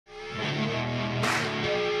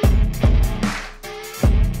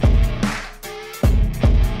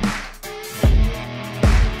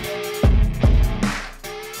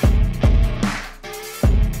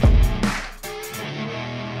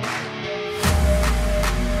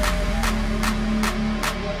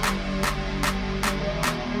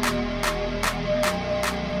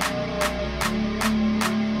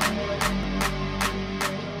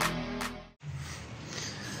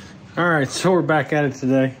right, so we're back at it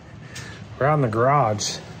today. We're out in the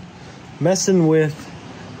garage messing with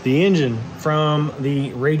the engine from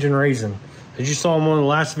the Raisin. As you saw in one of the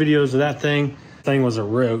last videos of that thing was a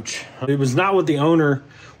roach. It was not what the owner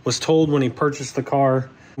was told when he purchased the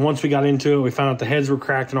car. Once we got into it, we found out the heads were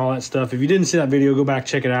cracked and all that stuff. If you didn't see that video, go back,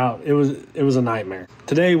 check it out. It was a nightmare.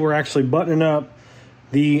 Today, we're actually buttoning up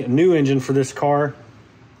the new engine for this car.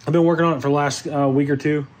 I've been working on it for the last week or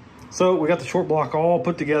two. So we got the short block all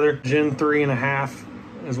put together. Gen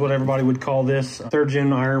 3.5 is what everybody would call this. 3rd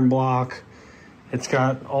gen iron block. It's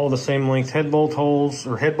got all the same length head bolt holes,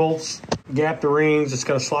 or head bolts, gap the rings. It's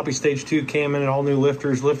got a sloppy stage 2 cam in it, all new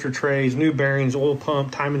lifters, lifter trays, new bearings, oil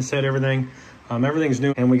pump, timing set, everything. Everything's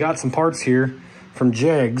new. And we got some parts here from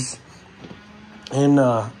Jegs. And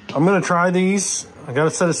I'm gonna try these. I got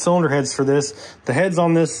a set of cylinder heads for this. The heads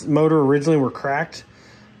on this motor originally were cracked.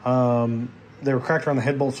 They were cracked around the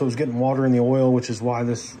head bolt, so it was getting water in the oil, which is why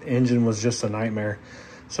this engine was just a nightmare.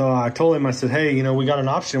 So I told him, I said, hey, you know, we got an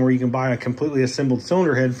option where you can buy a completely assembled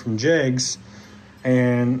cylinder head from Jegs.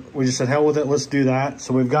 And we just said, hell with it, let's do that.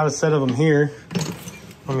 So we've got a set of them here.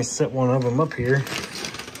 Let me set one of them up here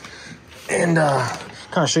and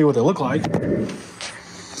kind of show you what they look like.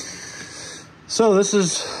 So this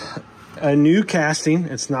is a new casting.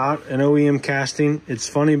 It's not an OEM casting. It's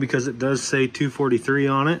funny because it does say 243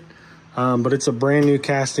 on it. But it's a brand new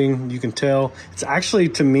casting. You can tell it's actually,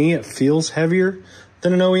 to me, it feels heavier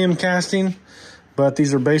than an OEM casting, but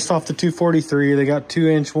these are based off the 243. They got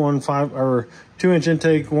 2-inch 2-inch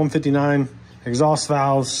intake, 159 exhaust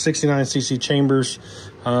valves, 69cc chambers.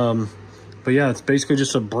 But yeah, it's basically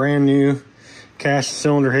just a brand new cast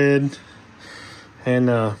cylinder head.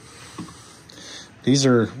 And these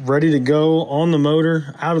are ready to go on the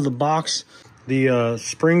motor, out of the box. The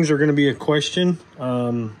springs are going to be a question.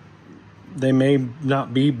 They may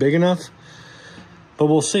not be big enough, but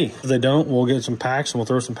we'll see. If they don't, we'll get some packs and we'll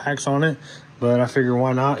throw some packs on it. But I figure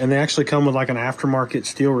why not? And they actually come with like an aftermarket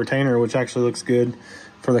steel retainer, which actually looks good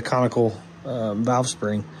for the conical valve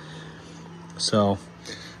spring. So,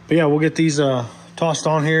 but yeah, we'll get these tossed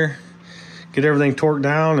on here, get everything torqued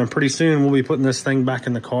down, and pretty soon we'll be putting this thing back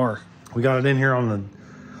in the car. We got it in here on the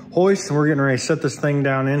hoist, and we're getting ready to set this thing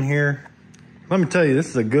down in here. Let me tell you, this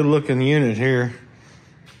is a good looking unit here.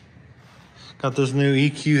 Got those new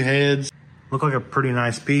EQ heads. Look like a pretty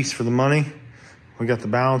nice piece for the money. We got the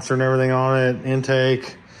balancer and everything on it,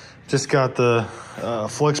 intake. Just got the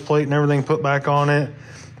flex plate and everything put back on it.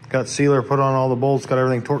 Got sealer put on all the bolts, got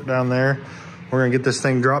everything torqued down there. We're gonna get this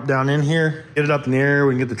thing dropped down in here, get it up in the air.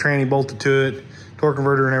 We can get the tranny bolted to it, torque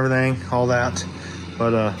converter and everything, all that.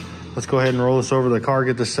 But let's go ahead and roll this over the car,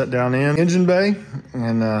 get this set down in engine bay,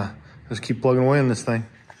 and just keep plugging away in this thing.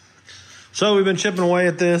 So we've been chipping away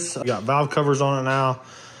at this. We got valve covers on it now.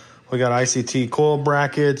 We got ICT coil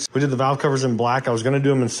brackets. We did the valve covers in black. I was gonna do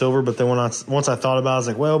them in silver, but then once I thought about it, I was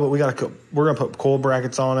like, well, but we're gonna put coil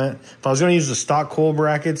brackets on it. If I was gonna use the stock coil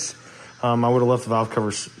brackets, I would have left the valve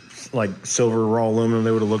covers like silver raw aluminum.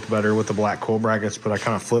 They would have looked better with the black coil brackets, but I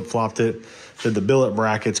kind of flip-flopped it. Did the billet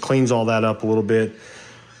brackets, cleans all that up a little bit.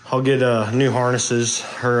 I'll get new harnesses,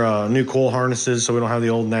 or new coil harnesses, so we don't have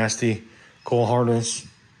the old nasty coil harness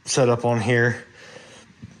set up on here.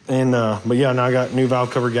 And but yeah, now I got new valve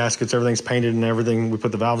cover gaskets, everything's painted and everything. We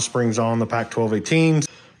put the valve springs on the Pack 1218s.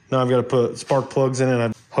 Now I've got to put spark plugs in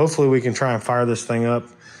it. Hopefully we can try and fire this thing up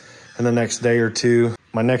in the next day or two.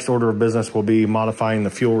 My next order of business will be modifying the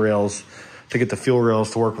fuel rails to get the fuel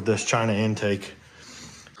rails to work with this China intake.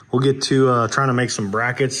 We'll get to trying to make some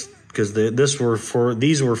brackets, because these were for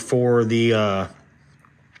the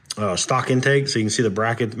stock intake. So you can see the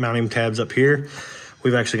bracket mounting tabs up here.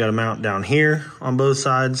 We've actually got a mount down here on both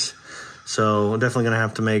sides. So we're definitely gonna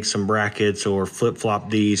have to make some brackets or flip-flop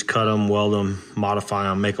these, cut them, weld them, modify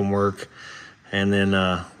them, make them work. And then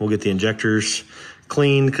we'll get the injectors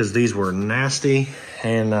cleaned, because these were nasty.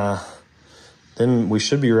 And then we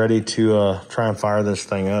should be ready to try and fire this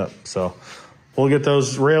thing up. So we'll get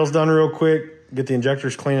those rails done real quick, get the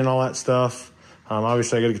injectors clean and all that stuff.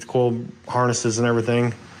 Obviously I gotta get the coil harnesses and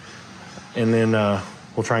everything. And then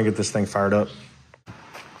we'll try and get this thing fired up.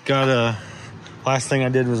 Last thing I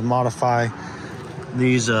did was modify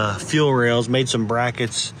these fuel rails, made some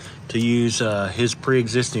brackets to use his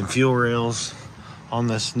pre-existing fuel rails on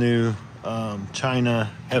this new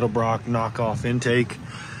China Edelbrock knockoff intake.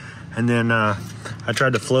 And then I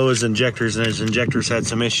tried to flow his injectors, and his injectors had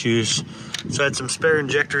some issues. So I had some spare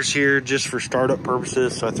injectors here just for startup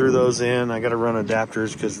purposes. So I threw those in. I got to run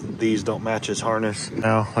adapters because these don't match his harness.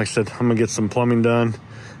 Now, like I said, I'm gonna get some plumbing done,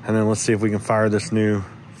 and then let's see if we can fire this new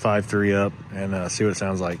 5.3 up and see what it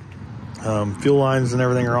sounds like. Fuel lines and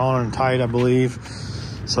everything are on and tight, I believe.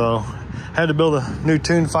 So had to build a new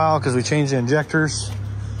tune file because we changed the injectors,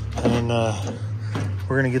 and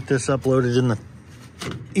we're gonna get this uploaded in the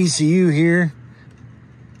ECU here.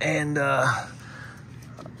 And I've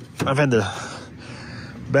had the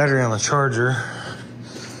battery on the charger.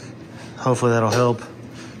 Hopefully that'll help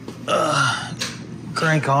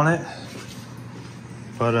crank on it.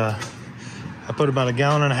 But I put about 1.5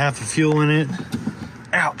 gallons of fuel in it.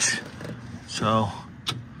 Ouch. So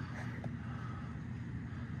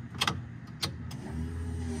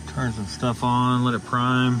turn some stuff on, let it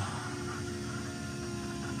prime.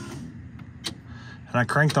 And I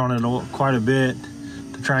cranked on it quite a bit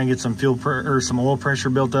to try and get some some oil pressure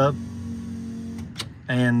built up.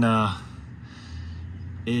 And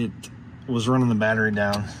it was running the battery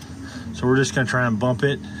down. So we're just gonna try and bump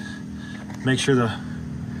it, make sure the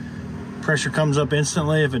pressure comes up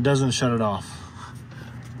instantly. If it doesn't, shut it off.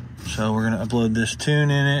 So we're gonna upload this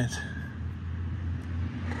tune in it.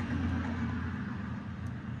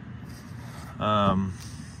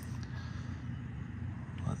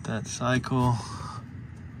 Let that cycle.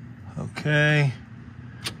 Okay.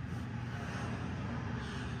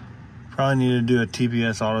 Probably need to do a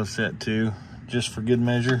TPS auto set too, just for good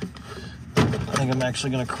measure. I think I'm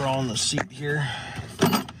actually gonna crawl in the seat here.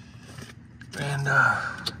 And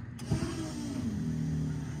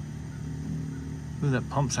ooh, that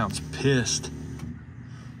pump sounds pissed.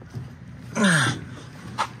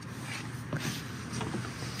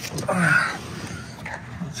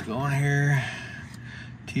 Let's go in here.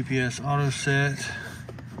 TPS auto set.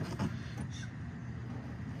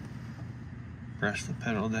 Press the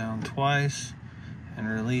pedal down twice and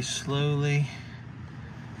release slowly.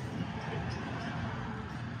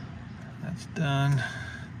 That's done.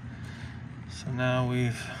 So now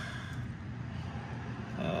we've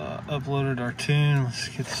uploaded our tune. Let's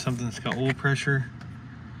get to something that's got oil pressure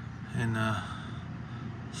and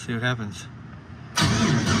see what happens.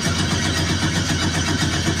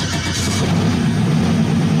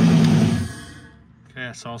 Okay,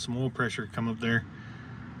 I saw some oil pressure come up there.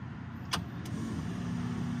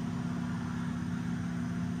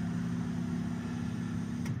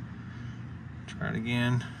 Try it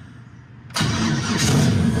again.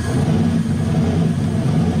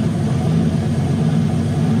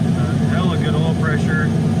 Hella good oil pressure.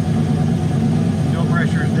 Fuel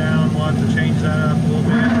pressure is down. We'll have to change that up a little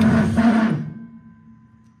bit.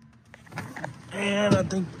 And I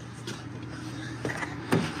think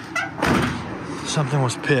something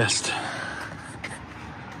was pissed.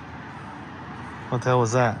 What the hell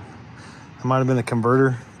was that? It might have been the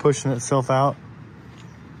converter pushing itself out.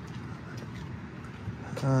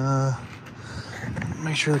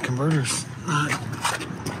 Make sure the converter's not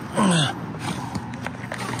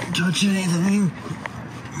touching anything.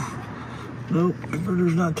 Nope,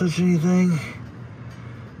 converter's not touching anything.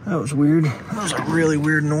 That was weird. That was a really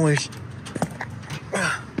weird noise.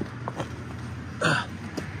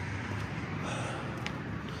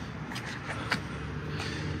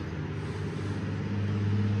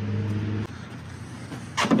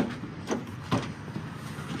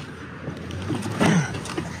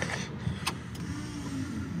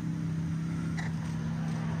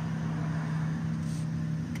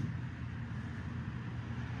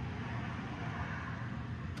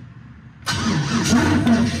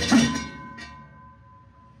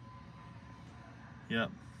 Yep,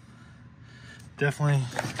 definitely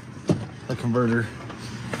the converter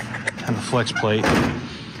and the flex plate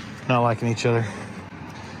not liking each other.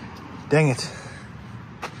 Dang it.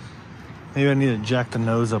 Maybe I need to jack the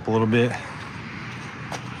nose up a little bit.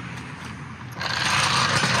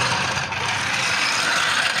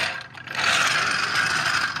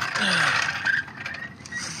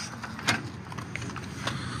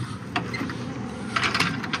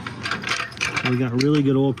 We got really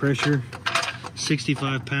good oil pressure.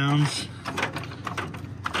 65 pounds.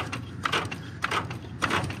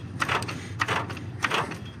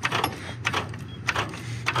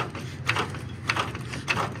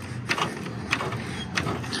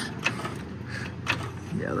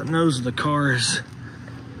 Yeah, the nose of the car is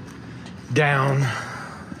down,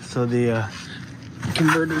 so the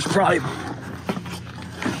converter's probably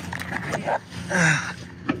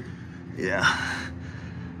yeah,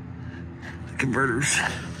 the converter's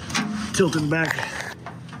tilting back,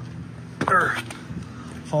 or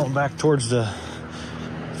falling back towards the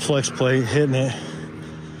flex plate, hitting it.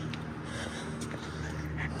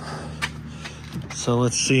 So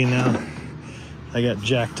let's see now. I got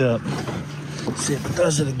jacked up. Let's see if it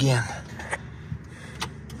does it again.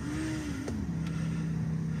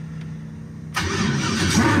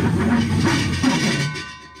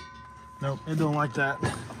 Nope, it don't like that.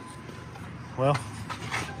 Well,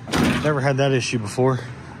 Never had that issue before.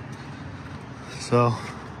 So,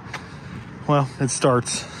 well, it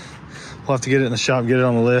starts. We'll have to get it in the shop, get it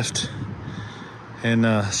on the lift,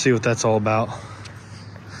 and see what that's all about.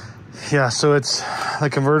 Yeah, so it's the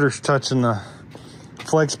converter's touching the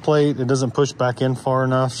flex plate. It doesn't push back in far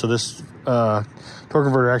enough, so this torque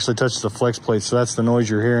converter actually touches the flex plate. So that's the noise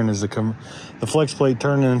you're hearing, is the flex plate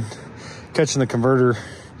turning, catching the converter,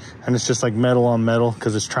 and it's just like metal on metal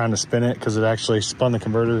because it's trying to spin it, because it actually spun the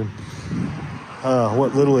converter.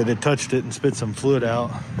 What little it had touched it and spit some fluid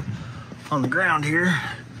out on the ground here.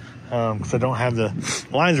 Because I don't have the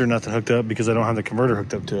lines or nothing hooked up, because I don't have the converter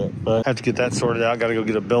hooked up to it. But I have to get that sorted out. Got to go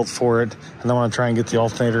get a belt for it, and I want to try and get the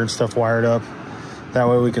alternator and stuff wired up. That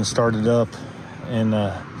way we can start it up, and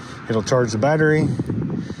it'll charge the battery.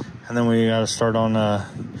 And then we got to start on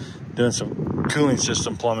doing some cooling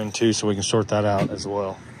system plumbing too, so we can sort that out as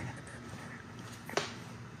well.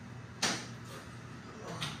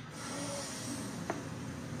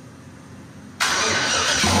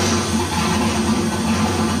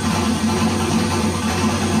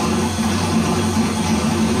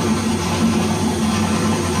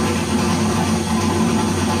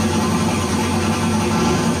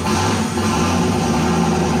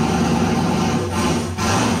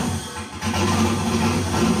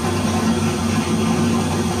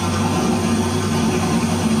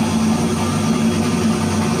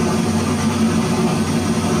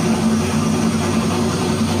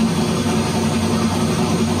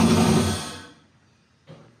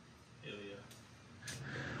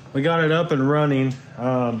 We got it up and running.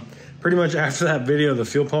 Pretty much after that video, the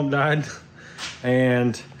fuel pump died,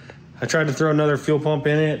 and I tried to throw another fuel pump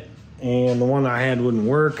in it, and the one I had wouldn't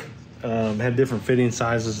work. Had different fitting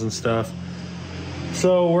sizes and stuff.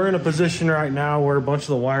 So we're in a position right now where a bunch of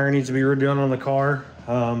the wiring needs to be redone on the car.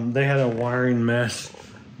 They had a wiring mess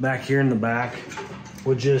back here in the back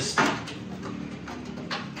with just,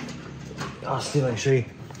 I'll see if I can show you.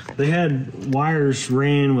 They had wires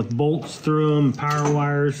ran with bolts through them, power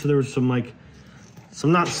wires. So there was some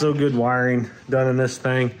not so good wiring done in this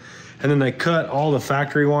thing. And then they cut all the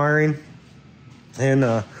factory wiring. And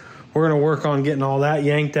we're gonna work on getting all that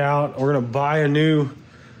yanked out. We're gonna buy a new,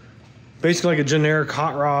 basically like a generic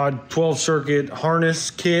hot rod 12 circuit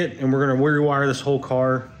harness kit. And we're gonna rewire this whole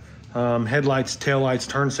car. Headlights, taillights,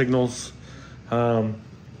 turn signals. Try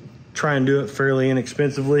and do it fairly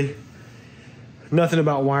inexpensively. Nothing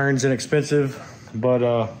about wiring's inexpensive, but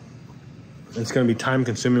it's gonna be time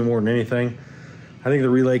consuming more than anything. I think the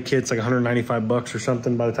relay kit's like 195 bucks or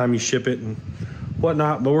something by the time you ship it and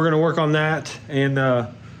whatnot, but we're gonna work on that. And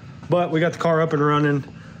but we got the car up and running.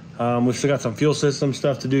 We've still got some fuel system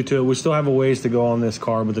stuff to do to it. We still have a ways to go on this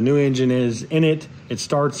car, but the new engine is in it. It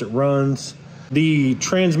starts, it runs. The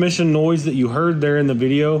transmission noise that you heard there in the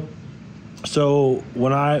video, so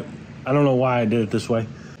when I don't know why I did it this way.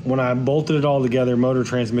 When I bolted it all together, motor,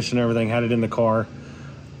 transmission, everything, had it in the car,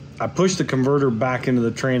 I pushed the converter back into the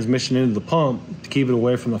transmission, into the pump, to keep it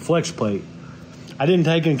away from the flex plate. I didn't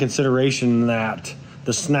take into consideration that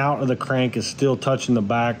the snout of the crank is still touching the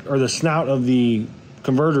back, or the snout of the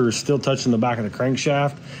converter is still touching the back of the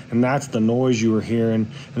crankshaft, and that's the noise you were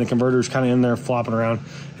hearing, and the converter is kind of in there flopping around.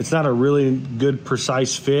 It's not a really good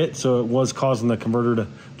precise fit, so it was causing the converter to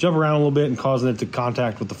jump around a little bit and causing it to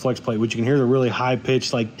contact with the flex plate, which you can hear the really high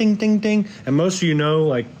pitch, like ding ding ding. And most of you know,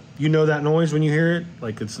 like, you know that noise when you hear it.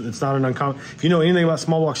 Like, it's not an uncommon, if you know anything about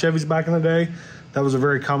small block Chevys back in the day, that was a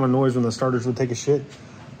very common noise when the starters would take a shit.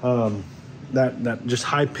 That just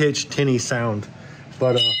high pitched tinny sound,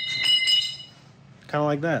 but kind of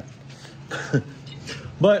like that.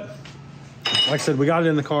 But like I said, we got it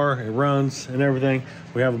in the car, it runs and everything.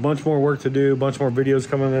 We have a bunch more work to do, a bunch more videos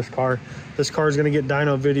coming in this car. This car is going to get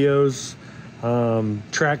dyno videos,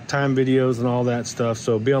 track time videos and all that stuff.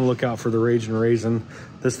 So be on the lookout for the Raisin.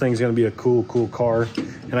 This thing's going to be a cool car,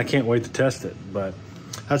 and I can't wait to test it. But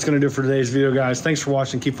that's going to do it for today's video, guys. Thanks for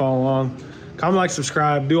watching. Keep following along. Comment, like,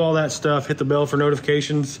 subscribe, do all that stuff. Hit the bell for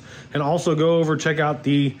notifications, and also go over, check out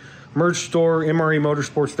the merch store,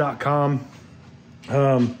 mremotorsports.com.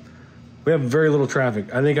 We have very little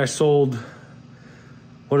traffic. I think I sold,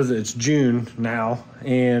 what is it? It's June now,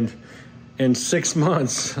 and in 6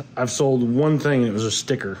 months, I've sold one thing. It was a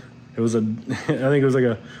sticker. It was I think it was like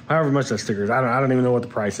a, however much that sticker is. I don't even know what the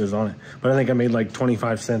price is on it, but I think I made like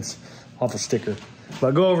 25 cents off a sticker.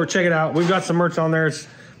 But go over, check it out. We've got some merch on there.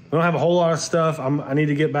 We don't have a whole lot of stuff. I need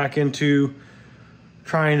to get back into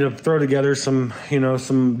trying to throw together some,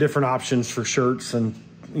 some different options for shirts and,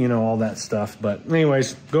 all that stuff. But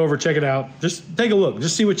anyways, go over, check it out. Just take a look.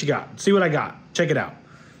 Just see what you got. See what I got. Check it out.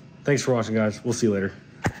 Thanks for watching, guys. We'll see you later.